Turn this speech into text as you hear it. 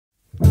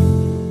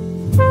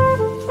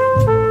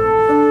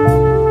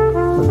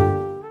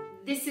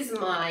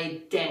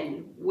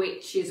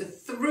which is a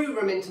through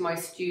room into my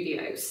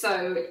studio.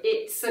 So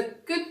it's a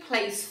good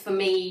place for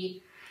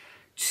me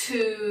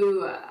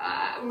to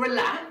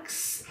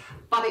relax,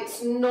 but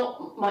it's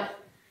not my,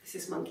 this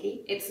is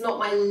Monkey, it's not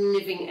my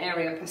living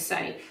area per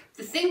se.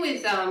 The thing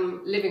with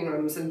living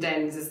rooms and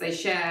dens is they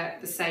share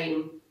the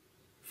same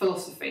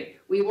philosophy.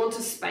 We want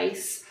a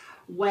space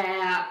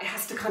where it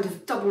has to kind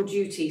of double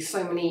duty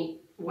so many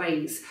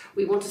ways.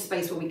 We want a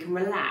space where we can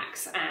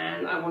relax,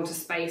 and I want a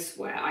space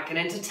where I can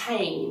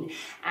entertain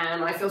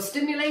and I feel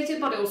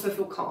stimulated but I also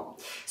feel calm.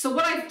 So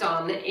what I've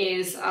done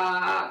is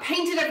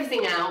painted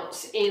everything out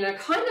in a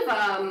kind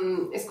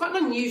of it's quite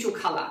an unusual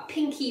colour,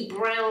 pinky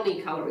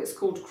browny colour. It's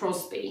called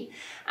Crosby,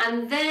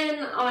 and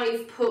then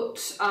I've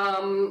put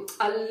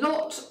a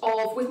lot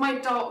of, with my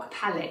dark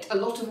palette, a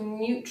lot of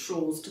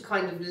neutrals to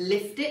kind of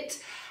lift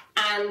it.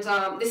 And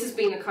this has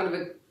been a kind of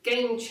a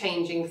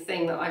game-changing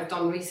thing that I've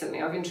done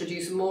recently. I've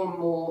introduced more and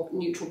more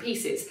neutral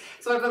pieces.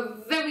 So I have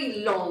a very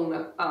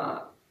long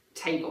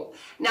table.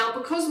 Now,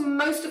 because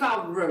most of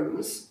our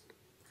rooms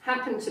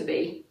happen to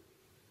be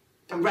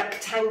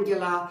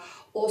rectangular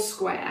or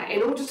square,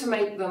 in order to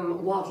make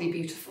them wildly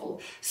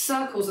beautiful,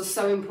 circles are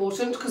so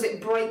important because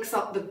it breaks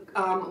up the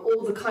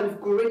all the kind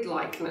of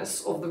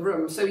grid-likeness of the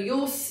room. So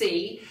you'll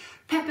see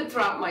peppered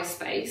throughout my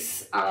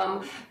space,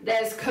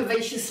 there's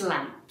curvaceous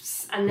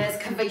lamps, and there's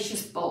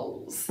curvaceous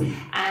bowls,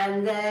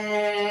 and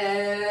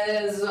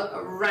there's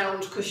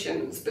round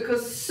cushions,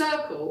 because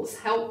circles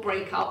help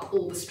break up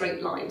all the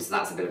straight lines. So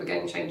that's a bit of a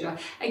game changer.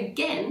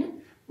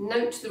 Again,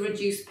 note the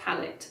reduced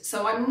palette.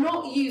 So I'm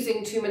not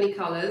using too many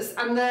colours,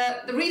 and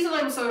the reason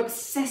I'm so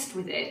obsessed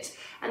with it,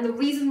 and the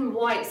reason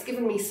why it's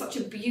given me such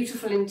a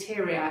beautiful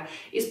interior,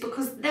 is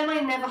because then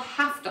I never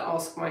have to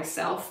ask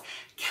myself,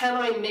 can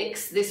I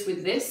mix this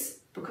with this?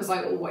 Because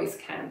I always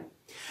can.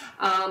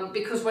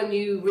 Because when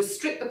you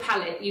restrict the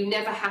palette, you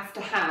never have to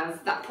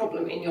have that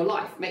problem in your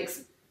life.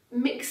 Makes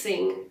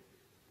mixing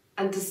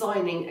and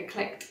designing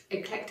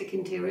eclectic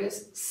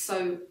interiors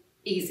so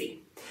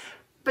easy.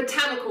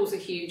 Botanicals are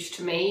huge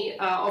to me.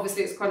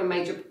 Obviously it's quite a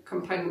major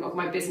component of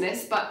my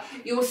business, but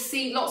you'll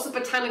see lots of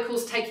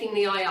botanicals taking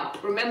the eye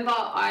up. Remember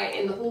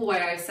in the hallway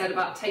I said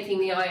about taking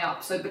the eye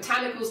up. So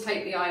botanicals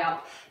take the eye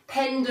up,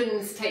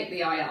 pendants take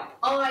the eye up,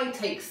 eye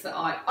takes the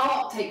eye,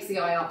 art takes the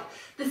eye up.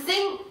 The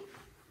thing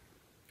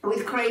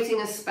with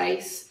creating a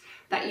space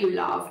that you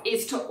love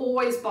is to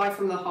always buy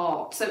from the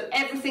heart. So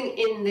everything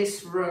in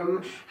this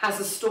room has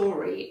a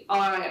story.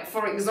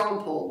 For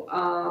example,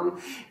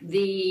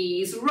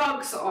 these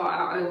rugs are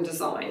our own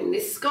design,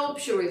 this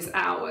sculpture is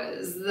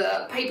ours,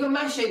 the paper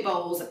mache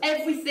bowls,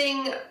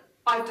 everything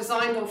I've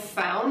designed or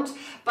found,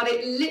 but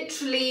it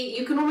literally,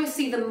 you can almost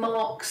see the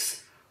marks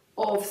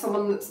of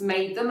someone that's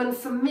made them. And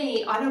for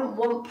me, I don't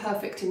want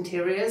perfect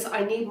interiors.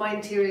 I need my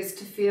interiors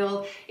to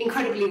feel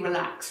incredibly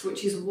relaxed,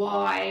 which is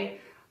why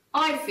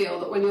I feel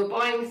that when you're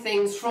buying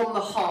things from the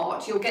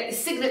heart, you'll get the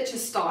signature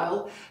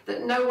style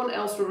that no one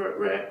else will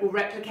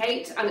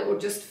replicate, and it will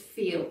just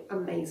feel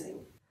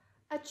amazing.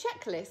 A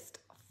checklist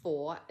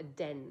for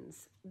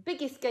dens.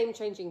 Biggest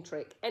game-changing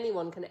trick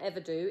anyone can ever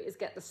do is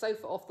get the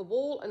sofa off the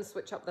wall and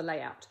switch up the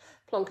layout.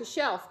 Plonk a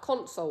shelf,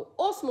 console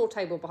or small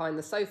table behind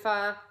the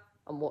sofa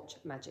and watch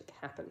magic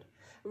happen.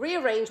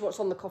 Rearrange what's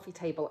on the coffee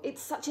table.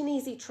 It's such an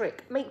easy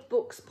trick. Make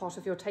books part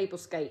of your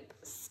tablescape.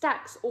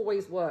 Stacks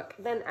always work.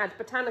 Then add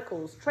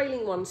botanicals.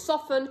 Trailing ones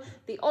soften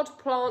the odd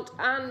plant,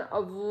 and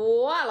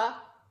voila,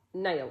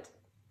 nailed.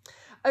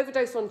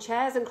 Overdose on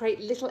chairs and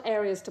create little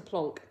areas to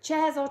plonk.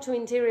 Chairs are to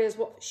interiors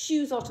what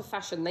shoes are to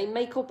fashion. They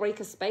make or break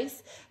a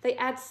space. They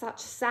add such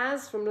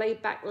sass, from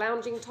laid-back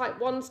lounging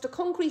type ones to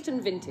concrete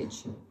and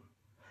vintage.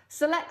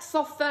 Select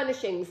soft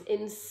furnishings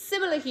in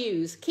similar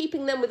hues.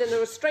 Keeping them within a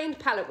restrained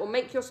palette will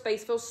make your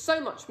space feel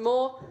so much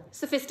more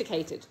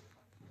sophisticated.